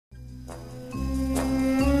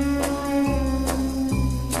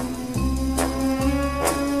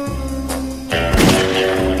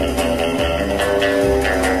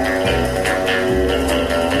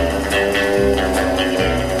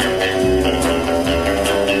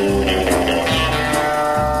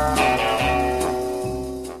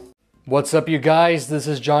What's up, you guys? This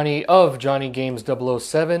is Johnny of Johnny Games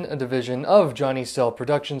 007, a division of Johnny Cell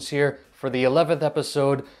Productions here for the 11th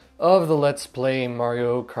episode of the Let's Play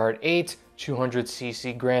Mario Kart 8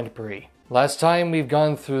 200cc Grand Prix. Last time we've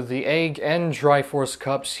gone through the Egg and Triforce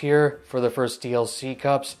Cups here for the first DLC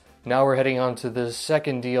Cups. Now we're heading on to the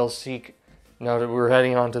second DLC. Now that we're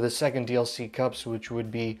heading on to the second DLC Cups, which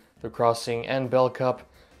would be the Crossing and Bell Cup,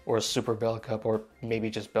 or Super Bell Cup, or maybe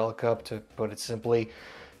just Bell Cup to put it simply.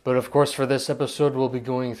 But of course, for this episode, we'll be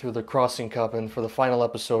going through the Crossing Cup, and for the final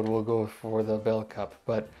episode, we'll go for the Bell Cup.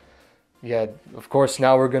 But yeah, of course,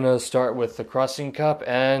 now we're gonna start with the Crossing Cup,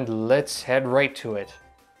 and let's head right to it.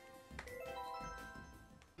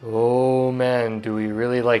 Oh man, do we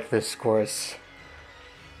really like this course.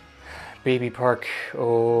 Baby Park,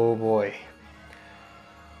 oh boy.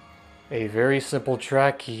 A very simple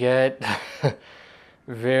track, yet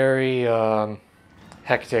very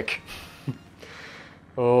hectic.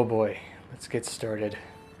 Oh boy, let's get started.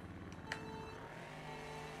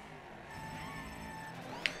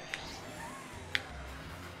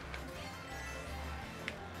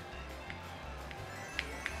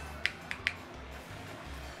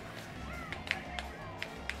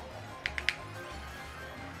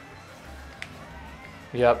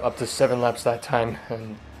 Yep, up to 7 laps that time,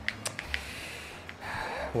 and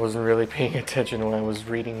wasn't really paying attention when I was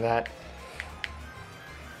reading that.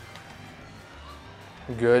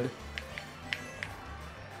 Good.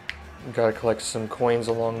 Gotta collect some coins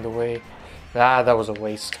along the way. Ah, that was a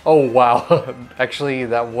waste. Oh wow, actually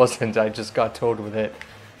that wasn't, I just got towed with it.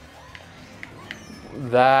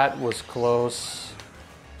 That was close.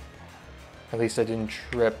 At least I didn't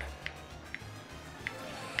trip.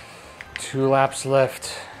 2 laps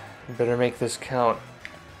left. Better make this count.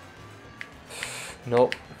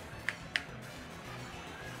 Nope.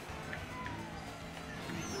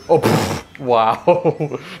 Oh, pff,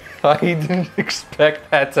 wow. I didn't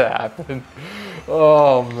expect that to happen.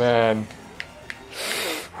 Oh, man.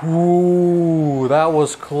 Ooh, that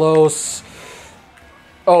was close.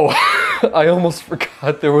 Oh, I almost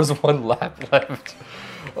forgot there was 1 lap left.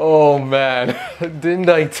 Oh, man. Didn't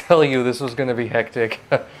I tell you this was going to be hectic?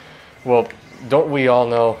 Well, don't we all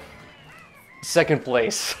know? Second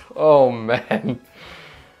place. Oh, man.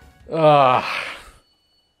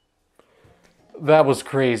 That was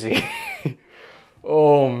crazy.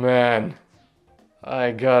 Oh man,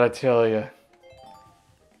 I gotta tell you.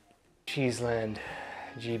 Cheeseland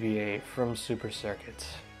GBA from Super Circuits.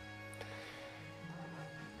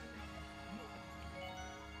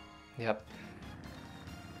 Yep.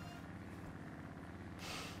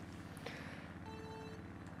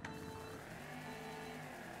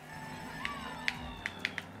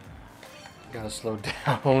 Gotta slow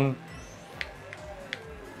down.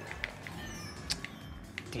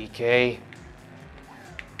 DK.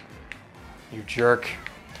 You jerk.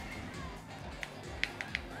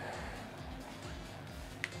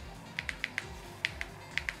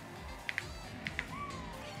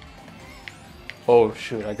 Oh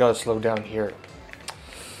shoot, I gotta slow down here.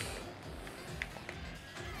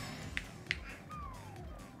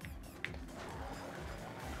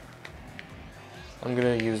 I'm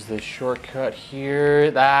gonna use this shortcut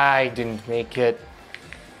here. Ah, I didn't make it.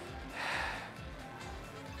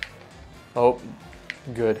 Oh,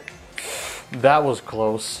 good. That was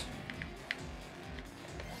close.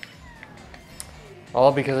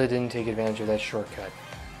 All because I didn't take advantage of that shortcut.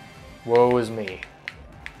 Woe is me.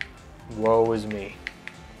 Woe is me.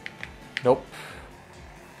 Nope.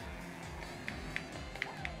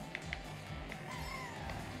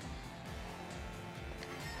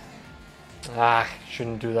 Ah,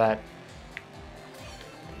 shouldn't do that.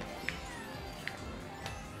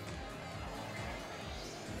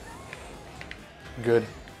 Good.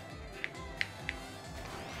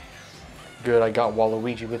 Good, I got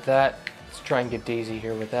Waluigi with that. Let's try and get Daisy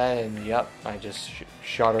here with that, and yep, I just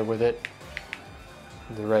shot her with it.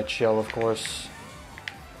 The red shell, of course.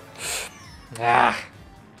 Ah!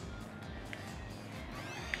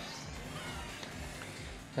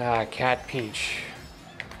 Ah, Cat Peach.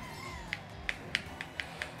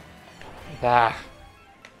 Ah!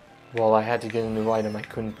 Well, I had to get a new item, I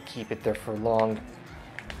couldn't keep it there for long.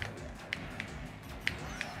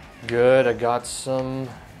 Good, I got some...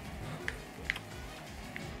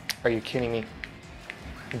 Are you kidding me?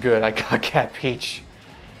 Good, I got Cat Peach.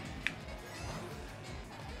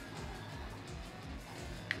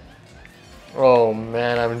 Oh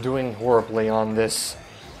man, I'm doing horribly on this.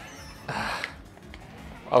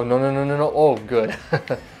 Oh, no, no, no, no, no. Oh, good.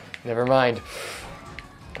 Never mind.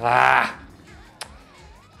 Ah!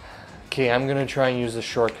 Okay, I'm gonna try and use the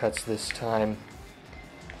shortcuts this time.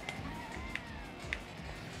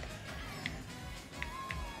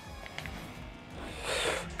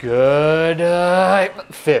 Good.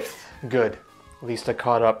 Fifth. Good. At least I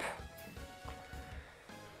caught up.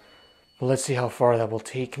 Let's see how far that will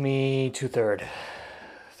take me to third.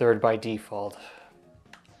 Third by default.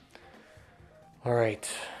 Alright.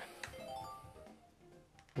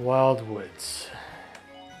 Wild Woods.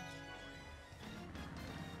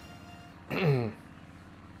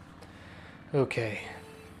 Okay.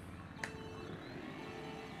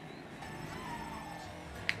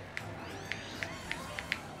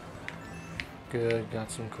 Good, got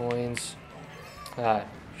some coins.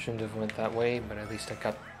 Shouldn't have went that way, but at least I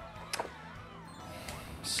got...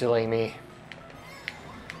 Silly me.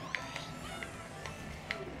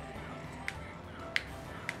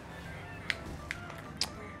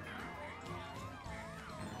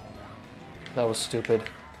 That was stupid.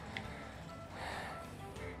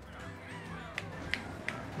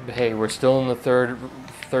 But hey, we're still in the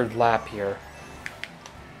third lap here.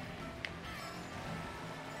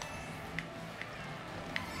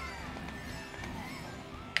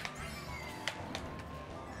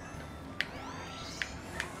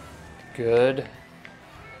 Good.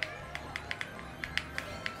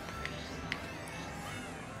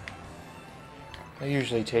 I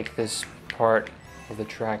usually take this part of the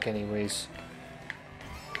track anyways.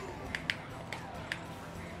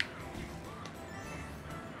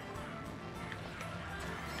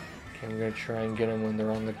 Okay, I'm gonna try and get them when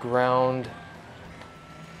they're on the ground.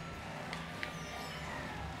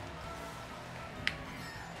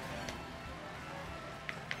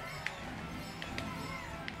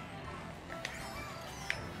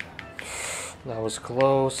 That was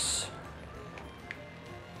close.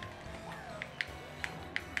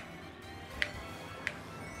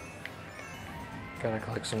 Gotta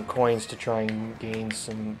collect some coins to try and gain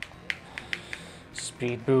some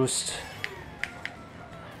speed boost.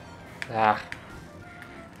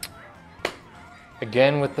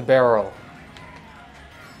 Again with the barrel.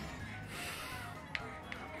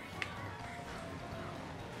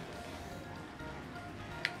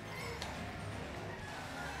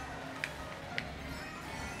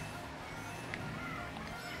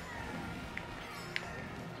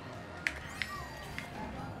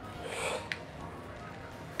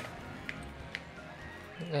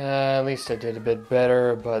 At least I did a bit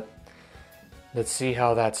better, but let's see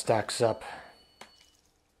how that stacks up.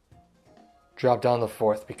 Drop down the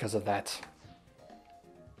fourth because of that.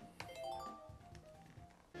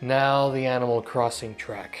 Now the Animal Crossing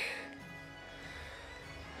track.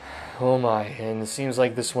 Oh my, and it seems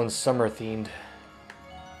like this one's summer themed.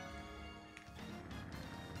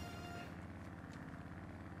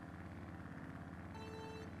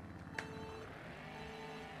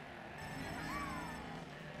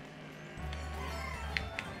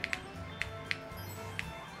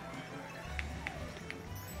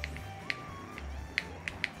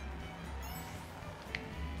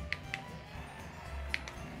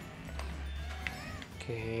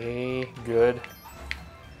 Okay, good.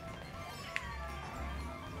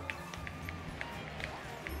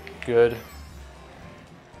 Good.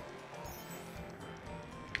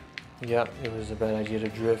 Yep, it was a bad idea to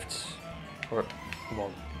drift. Or,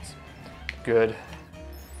 well, good.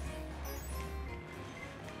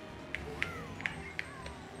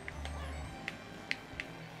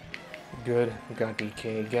 Good, we got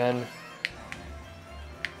DK again.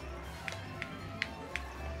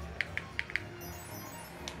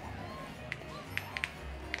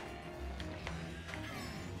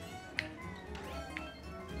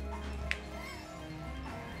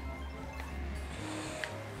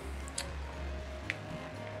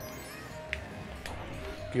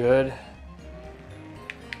 Good.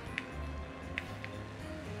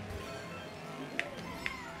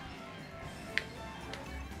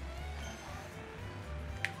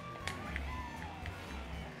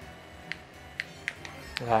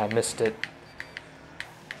 I missed it.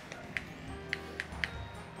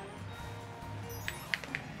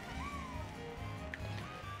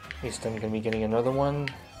 At least I'm gonna be getting another one.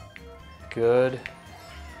 Good.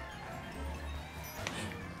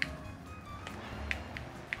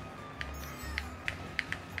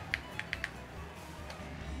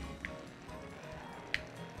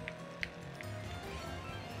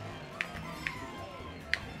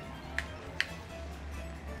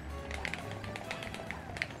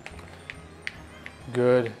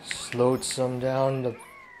 Good. Slowed some down.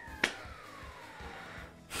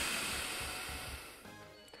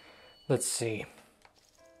 Let's see.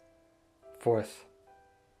 Fourth.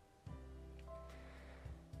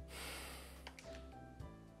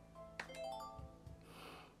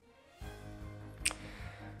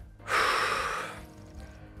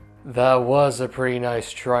 That was a pretty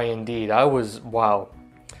nice try indeed. Wow.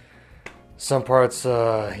 Some parts,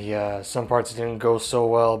 yeah, some parts didn't go so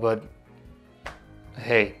well, but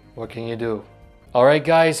hey, what can you do? Alright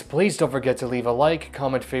guys, please don't forget to leave a like,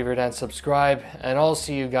 comment, favorite, and subscribe, and I'll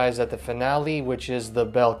see you guys at the finale, which is the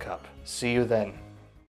Bell Cup. See you then.